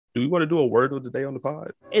Do we want to do a word of the day on the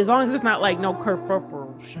pod? As long as it's not like no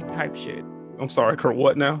kerfuffle type shit. I'm sorry, Kurt.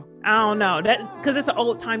 What now? I don't know that because it's an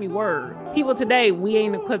old timey word. People today, we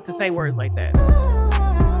ain't equipped to say words like that.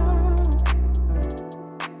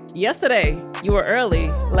 Yesterday, you were early.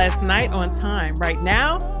 Last night, on time. Right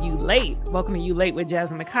now, you late. Welcome to You Late with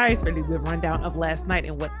Jasmine McKay. Ready to do a rundown of last night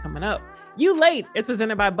and what's coming up. You Late is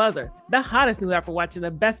presented by Buzzer, the hottest new app for watching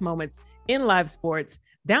the best moments in live sports.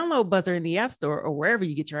 Download Buzzer in the App Store or wherever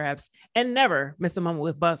you get your apps and never miss a moment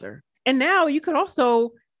with Buzzer. And now you could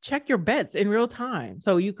also check your bets in real time.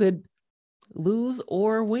 So you could lose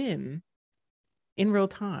or win in real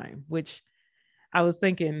time, which I was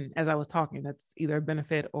thinking as I was talking, that's either a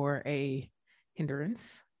benefit or a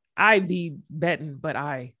hindrance. I be betting, but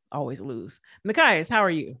I always lose. Nikias, how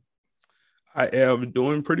are you? I am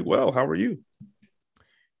doing pretty well. How are you?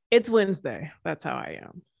 It's Wednesday. That's how I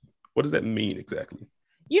am. What does that mean exactly?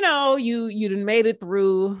 You know, you done made it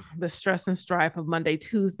through the stress and strife of Monday,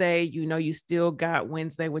 Tuesday. You know, you still got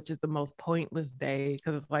Wednesday, which is the most pointless day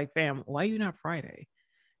because it's like, fam, why are you not Friday?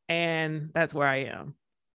 And that's where I am.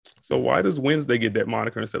 So why does Wednesday get that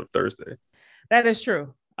moniker instead of Thursday? That is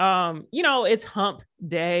true. You know, it's hump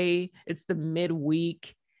day. It's the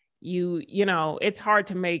midweek. You know, it's hard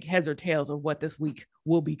to make heads or tails of what this week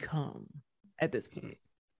will become at this point.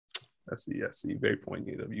 I see. Very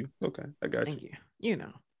poignant of you. Okay, I got Thank you. You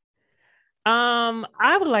know.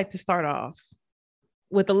 I would like to start off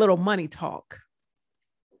with a little money talk.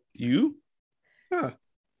 You? Huh.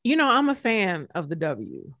 You know, I'm a fan of the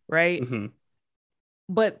W, right? Mm-hmm.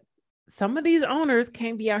 But some of these owners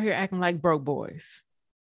can't be out here acting like broke boys.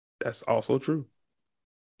 That's also true.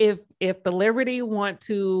 If the Liberty want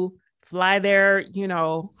to fly their, you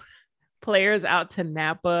know, players out to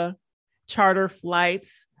Napa, charter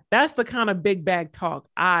flights, that's the kind of big bag talk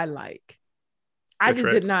I like. I just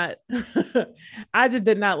did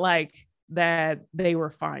not like that they were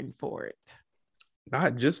fined for it.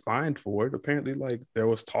 Not just fined for it. Apparently, like there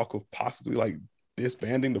was talk of possibly like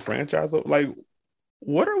disbanding the franchise. Like,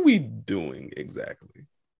 what are we doing exactly?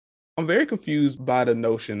 I'm very confused by the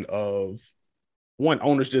notion of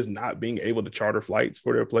owners just not being able to charter flights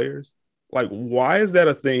for their players. Like, why is that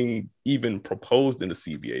a thing even proposed in the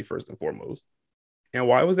CBA first and foremost? And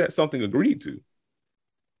why was that something agreed to?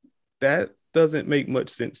 That doesn't make much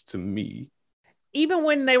sense to me. Even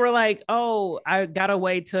when they were like, oh, I got a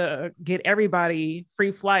way to get everybody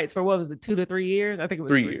free flights for what was it, 2 to 3 years? I think it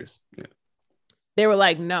was 3 years. Yeah. They were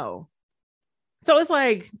like, no. So it's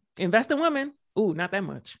like, invest in women. Ooh, not that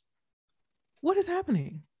much. What is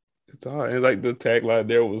happening? It's hard. And like the tagline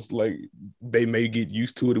there was like, they may get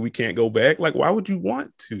used to it and we can't go back. Like, why would you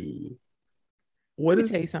want to? Let me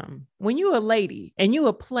tell you something. When you're a lady and you're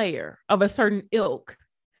a player of a certain ilk,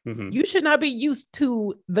 you should not be used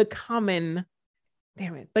to the commoners.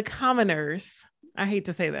 I hate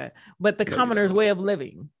to say that, but the commoners' way of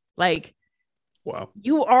living. Like, wow,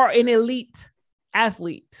 you are an elite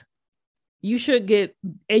athlete. You should get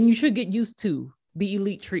used to the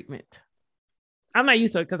elite treatment. I'm not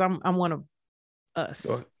used to it because I'm one of us.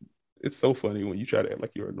 It's so funny when you try to act like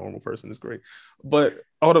you're a normal person. It's great. But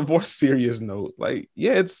on a more serious note, like,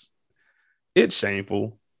 yeah, it's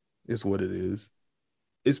shameful is what it is.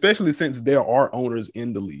 Especially since there are owners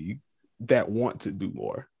in the league that want to do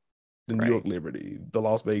more. The New York Liberty, the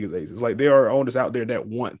Las Vegas Aces. Like, there are owners out there that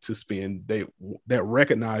want to spend, that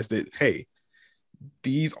recognize that, hey,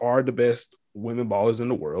 these are the best women ballers in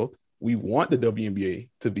the world. We want the WNBA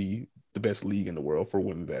to be the best league in the world for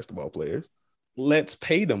women basketball players. Let's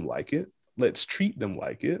pay them like it. Let's treat them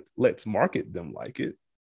like it. Let's market them like it.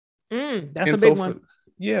 That's a big one.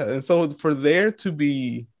 Yeah. And so for there to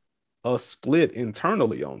be a split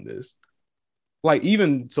internally on this, like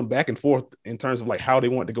even some back and forth in terms of like how they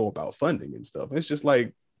want to go about funding and stuff. It's just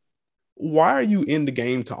like, why are you in the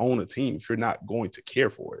game to own a team if you're not going to care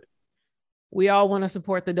for it? We all want to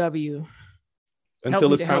support the W.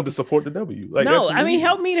 Until it's time to support the W. Like, no, I mean,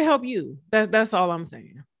 help me to help you. That's all I'm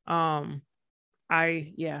saying.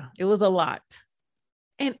 It was a lot.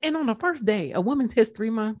 And on the first day, a Women's History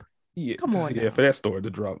Month. Yeah, come on. Yeah, for that story to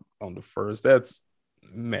drop on the first, that's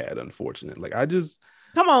mad unfortunate. Like,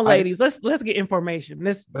 come on, ladies, let's get information.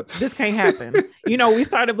 This can't happen. You know, we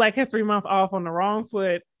started Black History Month off on the wrong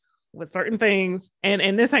foot with certain things,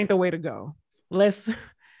 and this ain't the way to go.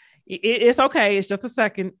 It's okay. It's just a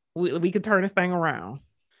second. We can turn this thing around.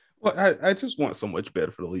 Well, I just want so much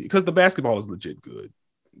better for the league because the basketball is legit good.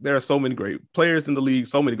 There are so many great players in the league,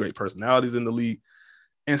 so many great personalities in the league,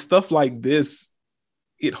 and stuff like this,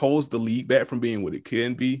 it holds the league back from being what it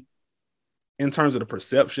can be in terms of the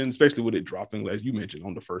perception, especially with it dropping, as you mentioned,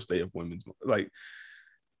 on the first day of women's. Like,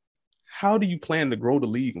 how do you plan to grow the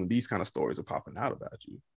league when these kind of stories are popping out about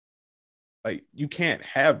you? Like, you can't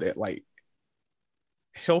have that. Like,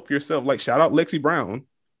 help yourself. Like, shout out Lexi Brown.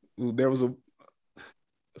 There was a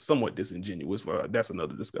somewhat disingenuous, that's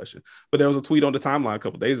another discussion. But there was a tweet on the timeline a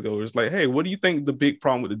couple days ago. It was like, hey, what do you think the big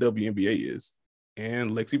problem with the WNBA is?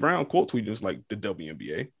 And Lexi Brown quote tweeted was like, the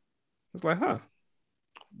WNBA. It's like, huh,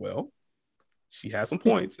 well, she has some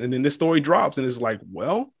points. And then this story drops and it's like,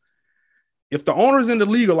 well, if the owners in the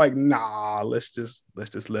league are like, nah, let's just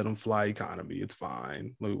let them fly economy, it's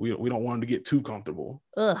fine. Like, we don't want them to get too comfortable.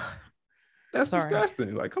 Ugh. That's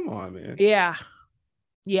disgusting. Like, come on, man. Yeah.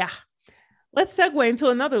 Let's segue into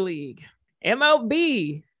another league,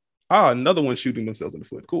 MLB. Another one shooting themselves in the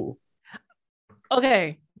foot. Cool.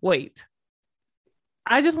 Okay, wait.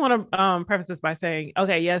 I just want to preface this by saying,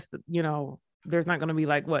 okay, yes, there's not going to be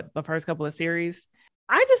like the first couple of series.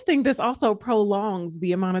 I just think this also prolongs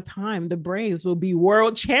the amount of time the Braves will be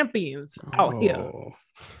world champions out here.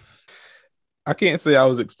 I can't say I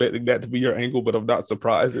was expecting that to be your angle, but I'm not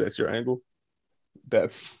surprised that that's your angle.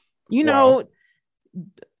 That's wow.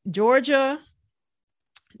 Georgia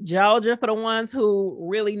for the ones who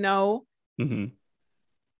really know. Mm-hmm.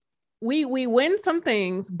 We win some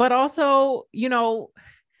things, but also,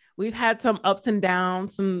 we've had some ups and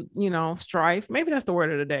downs, some, strife. Maybe that's the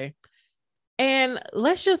word of the day. And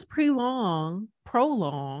let's just prolong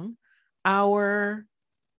our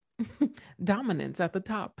dominance at the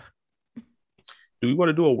top. Do we want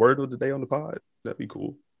to do a word of the day on the pod? That'd be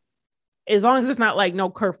cool. As long as it's not like no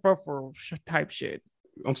Kurt Furfur type shit.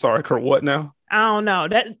 I'm sorry, Kurt, what now? I don't know.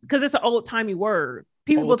 That because it's an old-timey word.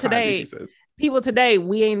 People today,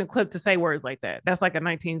 we ain't equipped to say words like that. That's like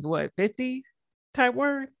a 50 type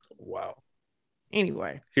word. Wow.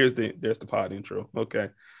 Anyway. There's the pod intro. Okay.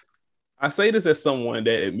 I say this as someone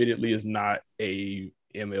that admittedly is not a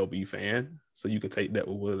MLB fan, so you can take that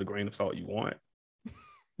with a grain of salt you want.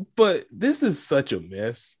 But this is such a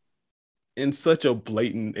mess and such a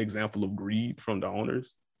blatant example of greed from the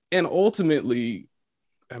owners. And ultimately,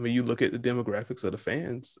 I mean, you look at the demographics of the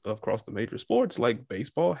fans across the major sports, like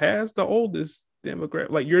baseball has the oldest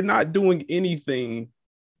demographic. Like, you're not doing anything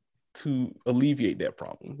to alleviate that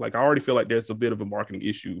problem. Like, I already feel like there's a bit of a marketing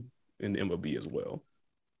issue in the MLB as well.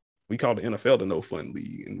 We call the NFL the no fun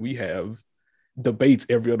league, and we have debates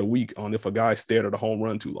every other week on if a guy stared at a home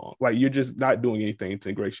run too long. Like, you're just not doing anything to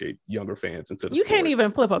ingratiate younger fans into the sport. Can't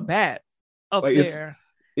even flip a bat up like, there.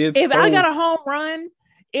 If I got a home run,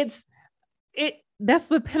 that's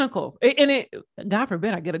the pinnacle. And God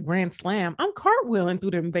forbid I get a grand slam, I'm cartwheeling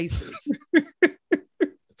through them bases.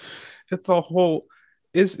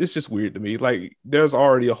 It's just weird to me. Like, there's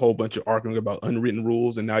already a whole bunch of arguing about unwritten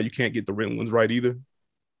rules, and now you can't get the written ones right either.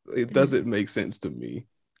 It doesn't make sense to me.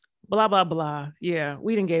 Blah, blah, blah. Yeah,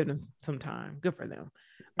 we didn't give them some time. Good for them.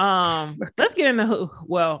 Let's get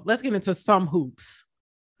into some hoops.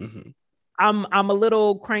 Mm-hmm. I'm a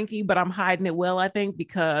little cranky, but I'm hiding it well, I think,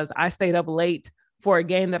 because I stayed up late for a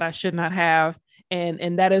game that I should not have.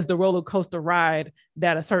 And that is the roller coaster ride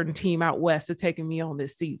that a certain team out west is taking me on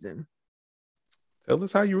this season. Tell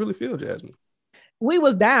us how you really feel, Jasmine. We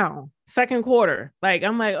was down second quarter. Like,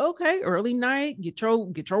 I'm like, okay, early night, get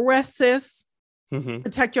your rest, sis. Mm-hmm.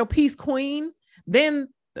 Protect your peace, queen. Then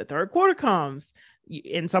the third quarter comes,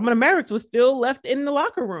 and some of the Mavericks was still left in the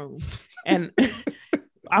locker room. And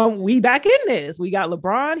we back in this. We got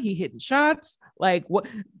LeBron, he hitting shots. Like, what?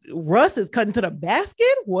 Russ is cutting to the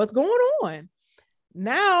basket. What's going on?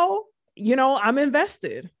 Now, I'm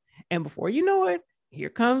invested. And before you know it, here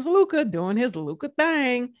comes Luka doing his Luka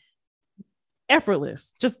thing.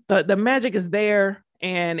 Effortless. Just the magic is there.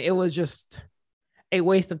 And it was just a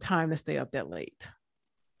waste of time to stay up that late.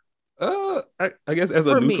 I guess as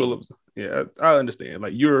a neutral, yeah, I understand.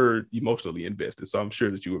 Like, you're emotionally invested, so I'm sure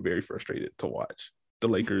that you were very frustrated to watch the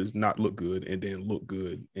Lakers not look good and then look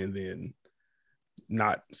good and then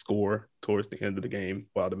not score towards the end of the game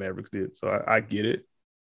while the Mavericks did. So I get it.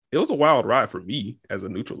 It was a wild ride for me as a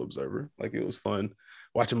neutral observer. Like, it was fun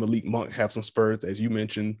watching Malik Monk have some spurts. As you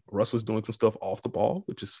mentioned, Russ was doing some stuff off the ball,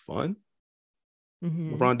 which is fun.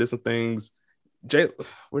 Mm-hmm. LeBron did some things.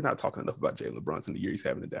 We're not talking enough about Jalen Brunson the year he's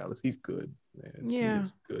having in Dallas. He's good, man. Yeah,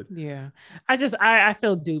 he's good. Yeah. I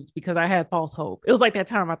feel duped because I had false hope. It was like that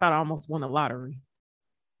time I thought I almost won the lottery.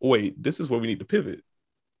 Wait, this is where we need to pivot.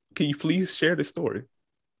 Can you please share this story?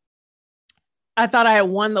 I thought I had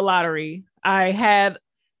won the lottery. I had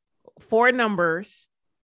 4 numbers,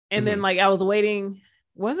 and then I was waiting.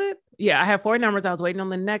 Was it? Yeah, I had 4 numbers. I was waiting on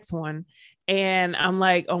the next one, and I'm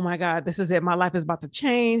like, oh my God, this is it. My life is about to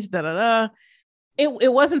change. Da da da.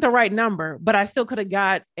 It wasn't the right number, but I still could have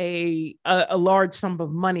got a large sum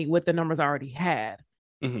of money with the numbers I already had.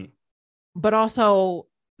 Mm-hmm. But also,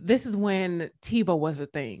 this is when TiVo was a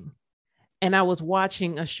thing. And I was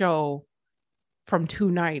watching a show from 2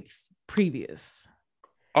 nights previous.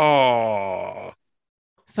 Oh.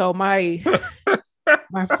 So my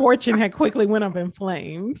fortune had quickly went up in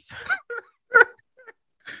flames.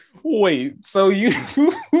 Wait, so you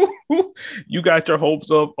you got your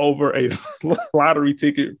hopes up over a lottery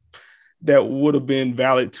ticket that would have been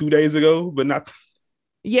valid 2 days ago, but not.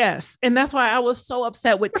 Yes, and that's why I was so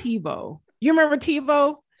upset with TiVo. You remember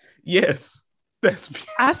TiVo? Yes, that's.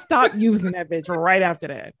 I stopped using that bitch right after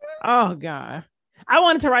that. Oh God, I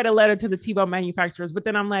wanted to write a letter to the TiVo manufacturers, but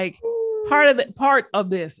then I'm like, part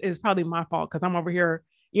of this is probably my fault because I'm over here,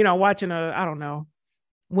 watching I don't know,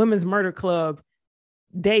 Women's Murder Club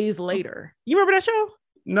days later. You remember that show?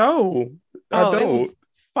 No, I don't. It was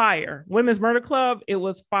fire. Women's Murder Club. It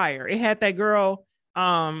was fire. It had that girl.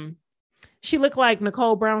 She looked like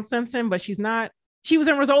Nicole Brown Simpson, but she's not. She was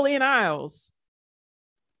in Rizzoli and Isles.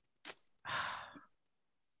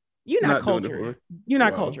 You're not cultured. You're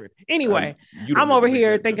not cultured. Anyway, I'm over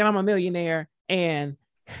here thinking I'm a millionaire and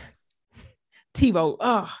TiVo.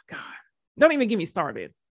 Oh God. Don't even get me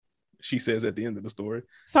started. She says at the end of the story.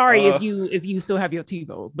 Sorry if you still have your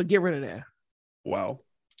TiVos, but get rid of that. Wow.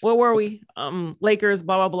 Where were we? Lakers,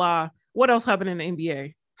 blah, blah, blah. What else happened in the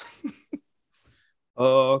NBA?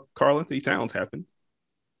 Karl-Anthony Towns happened.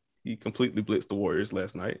 He completely blitzed the Warriors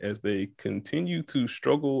last night as they continue to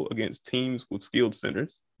struggle against teams with skilled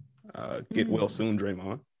centers. Get well soon,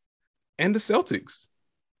 Draymond. And the Celtics.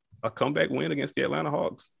 A comeback win against the Atlanta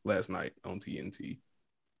Hawks last night on TNT,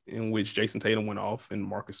 in which Jason Tatum went off and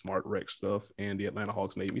Marcus Smart wrecked stuff, and the Atlanta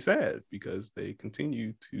Hawks made me sad because they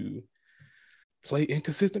continue to play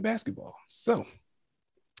inconsistent basketball. So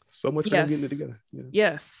much for them getting it together. Yeah.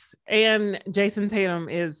 Yes, and Jason Tatum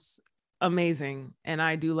is amazing, and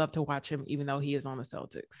I do love to watch him, even though he is on the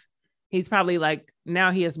Celtics. He's probably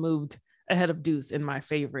now he has moved ahead of Deuce in my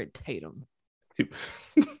favorite Tatum.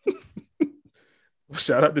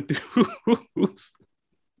 Shout out to Deuce.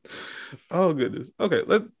 Oh goodness. Okay,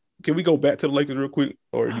 can we go back to the Lakers real quick,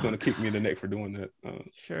 or are you going to kick me in the neck for doing that?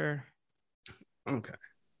 Sure. Okay.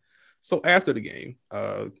 So after the game,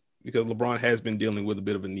 because LeBron has been dealing with a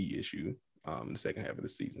bit of a knee issue in the second half of the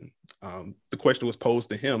season, the question was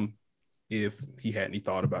posed to him if he had any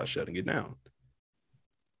thought about shutting it down.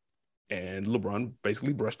 And LeBron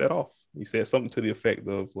basically brushed that off. He said something to the effect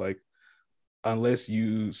of unless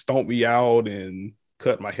you stomp me out and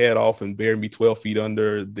cut my head off and bury me 12 feet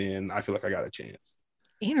under, then I feel like I got a chance.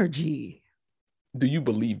 Energy. Do you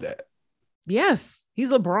believe that? Yes. He's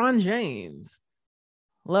LeBron James.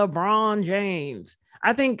 LeBron James.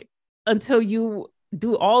 I think until you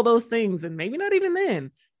do all those things, and maybe not even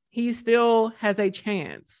then, he still has a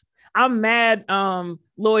chance. I'm mad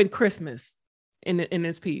Lloyd Christmas in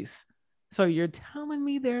this piece. So you're telling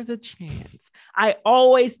me there's a chance. I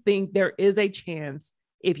always think there is a chance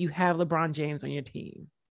if you have LeBron James on your team.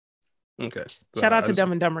 Okay. Shout out to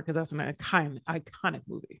Dumb and Dumber because that's an iconic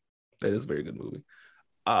movie. That is a very good movie.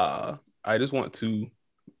 I just want to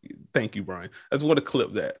thank you, Brian. I just want to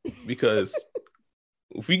clip that because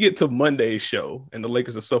if we get to Monday's show and the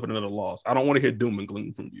Lakers have suffered another loss, I don't want to hear doom and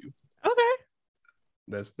gloom from you. Okay.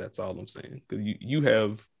 That's all I'm saying. Because you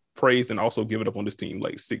have praised and also given up on this team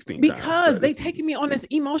 16 times. Because they taking me on this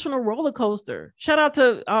emotional roller coaster. Shout out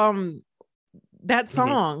to that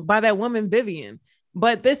song by that woman Vivian.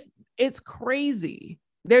 But it's crazy.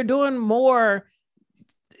 They're doing more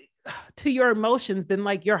to your emotions than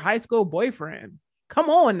your high school boyfriend. Come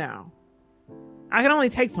on now. I can only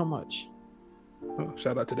take so much. Oh,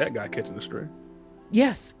 shout out to that guy catching the stray.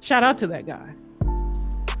 Yes, shout out to that guy.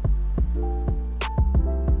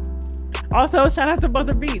 Also, shout out to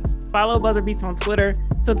Buzzer Beats. Follow Buzzer Beats on Twitter.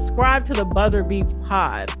 Subscribe to the Buzzer Beats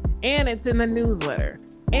pod. And it's in the newsletter.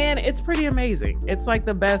 And it's pretty amazing. It's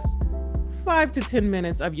the best 5 to 10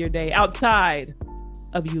 minutes of your day outside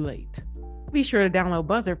of You Late. Be sure to download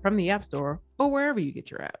Buzzer from the App Store or wherever you get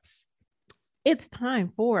your apps. It's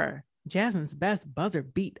time for Jasmine's best buzzer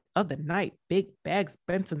beat of the night. Big Bags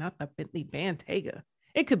Benson out the Bentley Bentayga.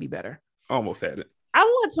 It could be better. Almost had it. I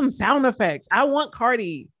want some sound effects. I want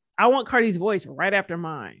Cardi's voice right after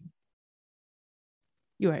mine.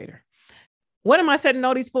 You hate her. What am I setting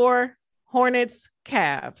notice for? Hornets,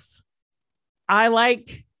 Cavs. I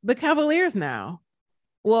like the Cavaliers now.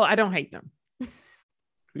 Well, I don't hate them.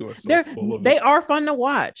 You are so full of they are fun to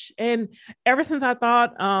watch. And ever since I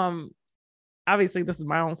thought, obviously this is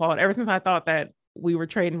my own fault. Ever since I thought that we were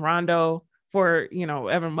trading Rondo for,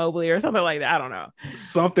 Evan Mobley or something like that. I don't know.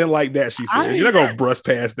 Something like that, she said. You're not going to brush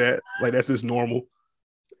past that. That's just normal.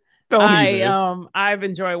 I've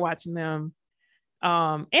enjoyed watching them.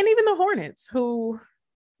 And even the Hornets, who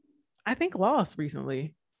I think lost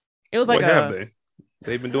recently. It was like what have they?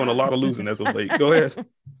 They've been doing a lot of losing as of late. Go ahead.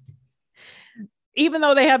 Even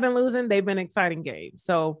though they have been losing, they've been exciting games.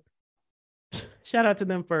 So shout out to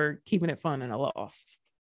them for keeping it fun in a loss,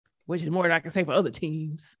 which is more than I can say for other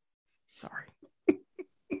teams. Sorry.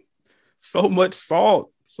 So much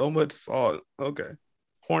salt. Okay.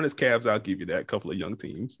 Hornets, Cavs, I'll give you that. A couple of young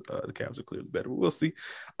teams. The Cavs are clearly better. We'll see.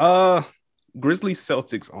 Grizzlies,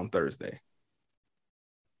 Celtics on Thursday.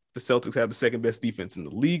 The Celtics have the second best defense in the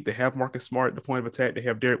league. They have Marcus Smart at the point of attack. They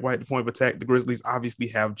have Derek White at the point of attack. The Grizzlies obviously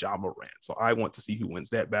have Ja Morant. So I want to see who wins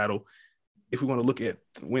that battle. If we want to look at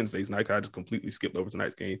Wednesday's night, I just completely skipped over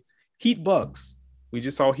tonight's game. Heat Bucks. We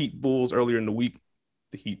just saw Heat Bulls earlier in the week.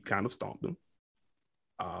 The Heat kind of stomped them.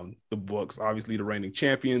 The Bucks, obviously the reigning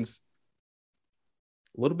champions.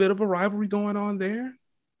 A little bit of a rivalry going on there.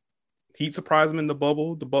 Heat surprised them in the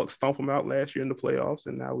bubble. The Bucks stomped them out last year in the playoffs,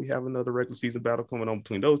 and now we have another regular season battle coming on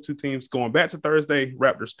between those two teams. Going back to Thursday,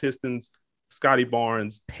 Raptors, Pistons, Scotty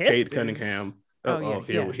Barnes, Cade Cunningham.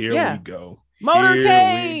 Here we go.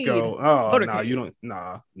 Motorcade. Here we go. Oh, Motorcade. no, you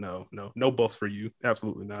don't. No buff for you.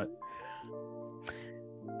 Absolutely not.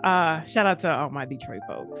 Shout out to all my Detroit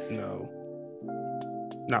folks. No,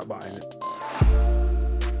 not buying it.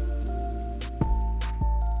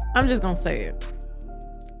 I'm just gonna say it.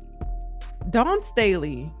 Dawn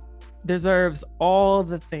Staley deserves all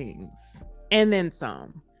the things and then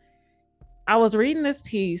some. I was reading this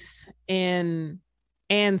piece in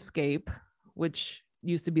Anscape, which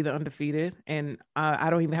used to be the Undefeated, and I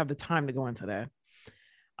don't even have the time to go into that.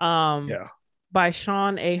 By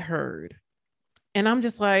Sean A. Hurd. And I'm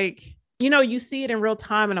just like, you see it in real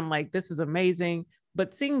time, and I'm like, this is amazing.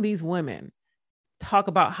 But seeing these women talk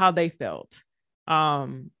about how they felt,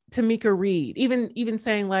 Tamika Reed, even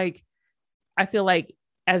saying like, I feel like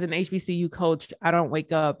as an HBCU coach, I don't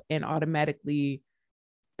wake up and automatically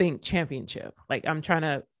think championship. Like I'm trying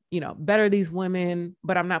to, better these women,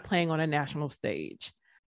 but I'm not playing on a national stage.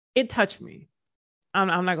 It touched me.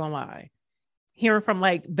 I'm not gonna lie. Hearing from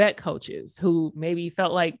like vet coaches who maybe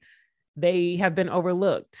felt like they have been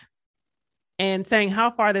overlooked and saying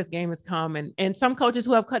how far this game has come, and some coaches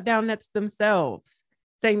who have cut down nets themselves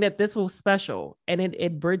saying that this was special, and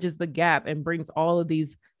it bridges the gap and brings all of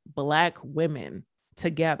these Black women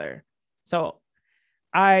together. So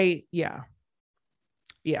yeah.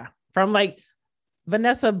 From like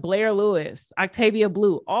Vanessa Blair Lewis, Octavia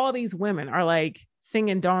Blue, all these women are like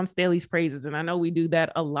singing Dawn Staley's praises. And I know we do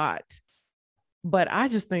that a lot, but I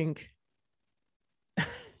just think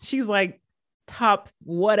she's like top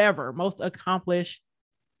whatever, most accomplished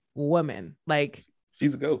woman. Like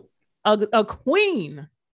she's a GOAT. A queen.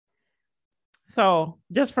 So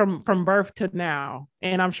just from birth to now,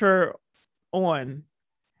 and I'm sure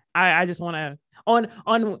I just want to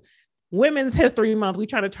on Women's History Month, we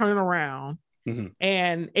try to turn it around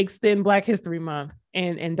and extend Black History Month,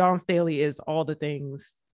 and Dawn Staley is all the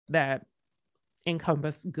things that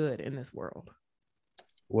encompass good in this world.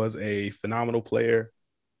 Was a phenomenal player,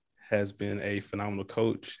 has been a phenomenal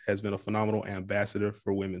coach, has been a phenomenal ambassador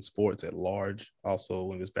for women's sports at large, also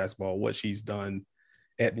women's basketball. What she's done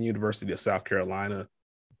at the University of South Carolina,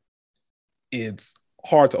 it's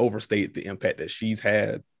hard to overstate the impact that she's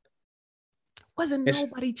had. Wasn't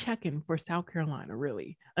nobody checking for South Carolina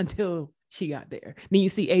really until she got there. Then you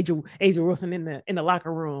see A'ja Wilson in the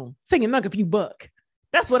locker room singing "Knock If You Buck."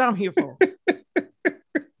 That's what I'm here for.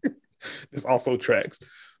 This also tracks,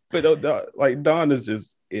 but like Dawn is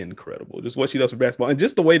just incredible. Just what she does for basketball, and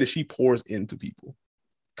just the way that she pours into people.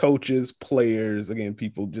 Coaches, players, again,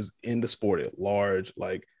 people just in the sport at large.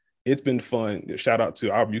 Like it's been fun. Shout out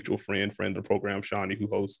to our mutual friend of the program, Shawnee, who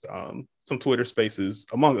hosts some Twitter spaces,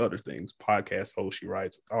 among other things, podcast host. She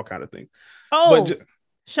writes all kind of things. Oh,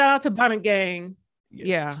 shout out to Bonnet Gang. Yes.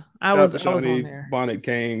 Yeah, I was on there. Bonnet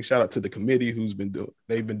Gang. Shout out to the committee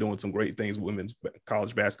they've been doing some great things with women's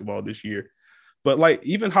college basketball this year. But like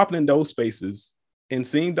even hopping in those spaces and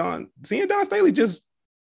seeing Dawn Staley just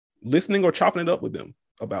listening or chopping it up with them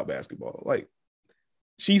about basketball. Like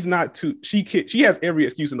she's not she has every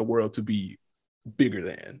excuse in the world to be bigger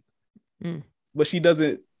than, but she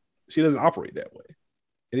doesn't operate that way.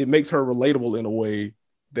 And it makes her relatable in a way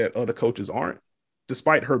that other coaches aren't,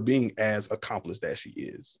 despite her being as accomplished as she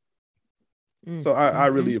is. So I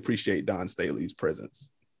really appreciate Dawn Staley's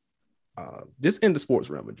presence, just in the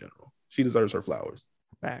sports realm in general. She deserves her flowers.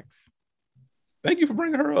 Facts. Thank you for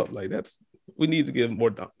bringing her up. Like we need to give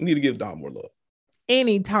Dawn more love.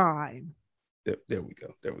 Anytime. There we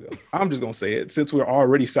go. I'm just gonna say it, since we're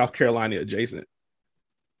already South Carolina adjacent.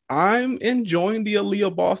 I'm enjoying the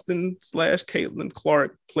Aaliyah Boston / Caitlin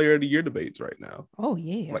Clark Player of the Year debates right now. Oh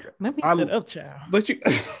yeah. Like, Let me sit up, child. But you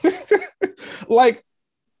like,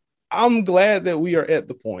 I'm glad that we are at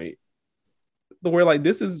the point where like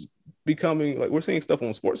this is becoming like we're seeing stuff on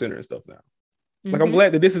SportsCenter and stuff now. Like, I'm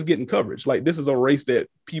glad that this is getting coverage. Like, this is a race that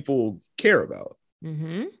people care about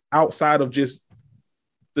outside of just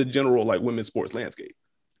the general like women's sports landscape.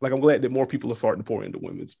 Like, I'm glad that more people are starting to pour into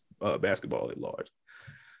women's basketball at large.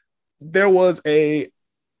 There was it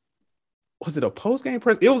a post-game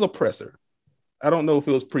press? It was a presser. I don't know if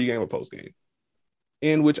it was pre-game or post-game,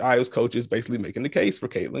 in which Iowa's coach is basically making the case for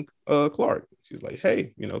Caitlin Clark. She's like,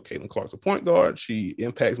 hey, Caitlin Clark's a point guard. She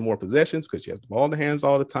impacts more possessions because she has the ball in the hands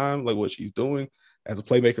all the time, like what she's doing as a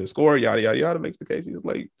playmaker and scorer, yada, yada, yada, makes the case. She's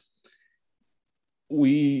like,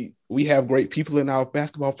 we have great people in our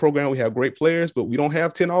basketball program. We have great players, but we don't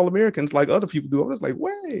have 10 All-Americans like other people do. I'm just like,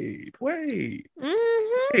 wait.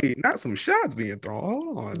 Hey, not some shots being thrown.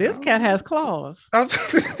 Hold on. This cat has claws. I'm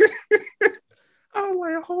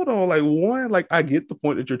like, hold on. Like, one, like, I get the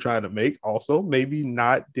point that you're trying to make. Also, maybe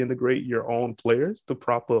not denigrate your own players to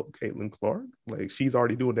prop up Caitlin Clark. Like, she's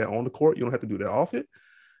already doing that on the court. You don't have to do that off it.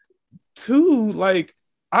 Two, like,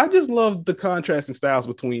 I just love the contrasting styles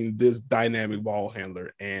between this dynamic ball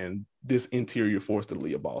handler and this interior force that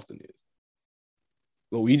Aaliyah Boston is.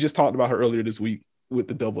 Well, we just talked about her earlier this week with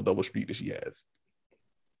the double streak that she has.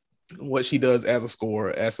 What she does as a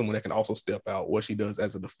scorer, as someone that can also step out, what she does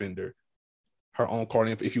as a defender. Her on court,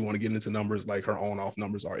 if you want to get into numbers, like her on off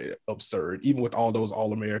numbers are absurd. Even with all those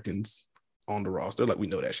All-Americans on the roster, like we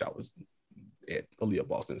know that shot was at Aaliyah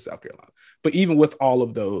Boston in South Carolina. But even with all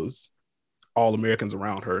of those All-Americans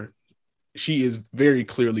around her, she is very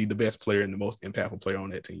clearly the best player and the most impactful player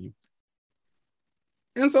on that team.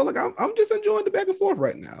 And so, like, I'm just enjoying the back and forth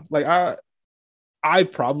right now. Like, I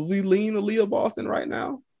probably lean Aaliyah Boston right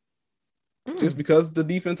now, just because the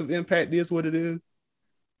defensive impact is what it is.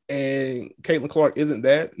 And Caitlin Clark isn't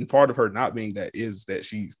that. And part of her not being that is that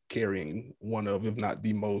she's carrying one of, if not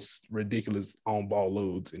the most ridiculous on-ball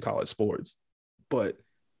loads in college sports. But,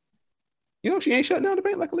 she ain't shutting down the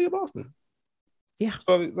paint like Aaliyah Boston. Yeah.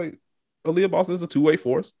 So, like, Aaliyah Boston is a two-way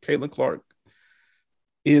force. Caitlin Clark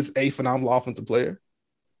is a phenomenal offensive player.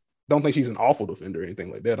 Don't think she's an awful defender or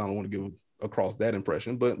anything like that. I don't want to give across that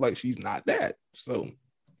impression, but, like, she's not that. So,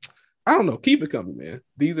 I don't know. Keep it coming, man.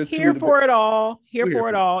 These are here for it all. Here for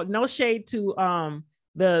it all. No shade to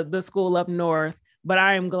the school up north, but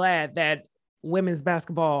I am glad that women's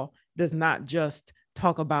basketball does not just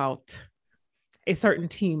talk about a certain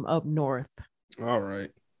team up north. All right.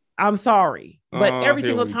 I'm sorry, but every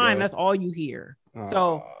single time that's all you hear.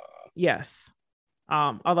 So yes.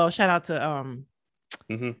 Although shout out to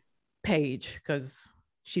Paige, because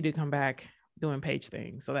she did come back doing Paige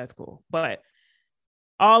things, so that's cool. But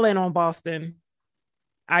all in on Boston.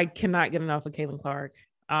 I cannot get enough of Caitlin Clark.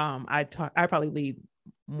 I probably lead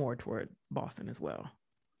more toward Boston as well.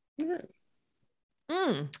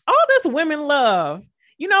 All this women love.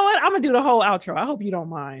 You know what? I'm gonna do the whole outro. I hope you don't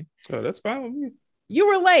mind. Oh, that's fine with me. You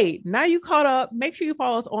were late. Now you caught up. Make sure you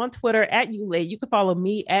follow us on Twitter @YouLate. You can follow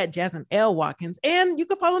me @Jasmine L. Watkins, and you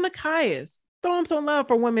can follow Nekias. Throw him some love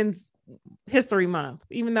for Women's History Month,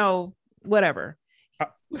 even though whatever.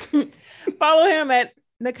 Follow him at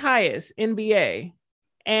Nekias NBA.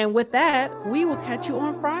 And with that, we will catch you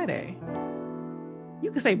on Friday.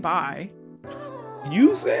 You can say bye.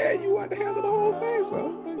 You said you wanted to handle the whole thing,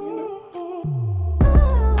 so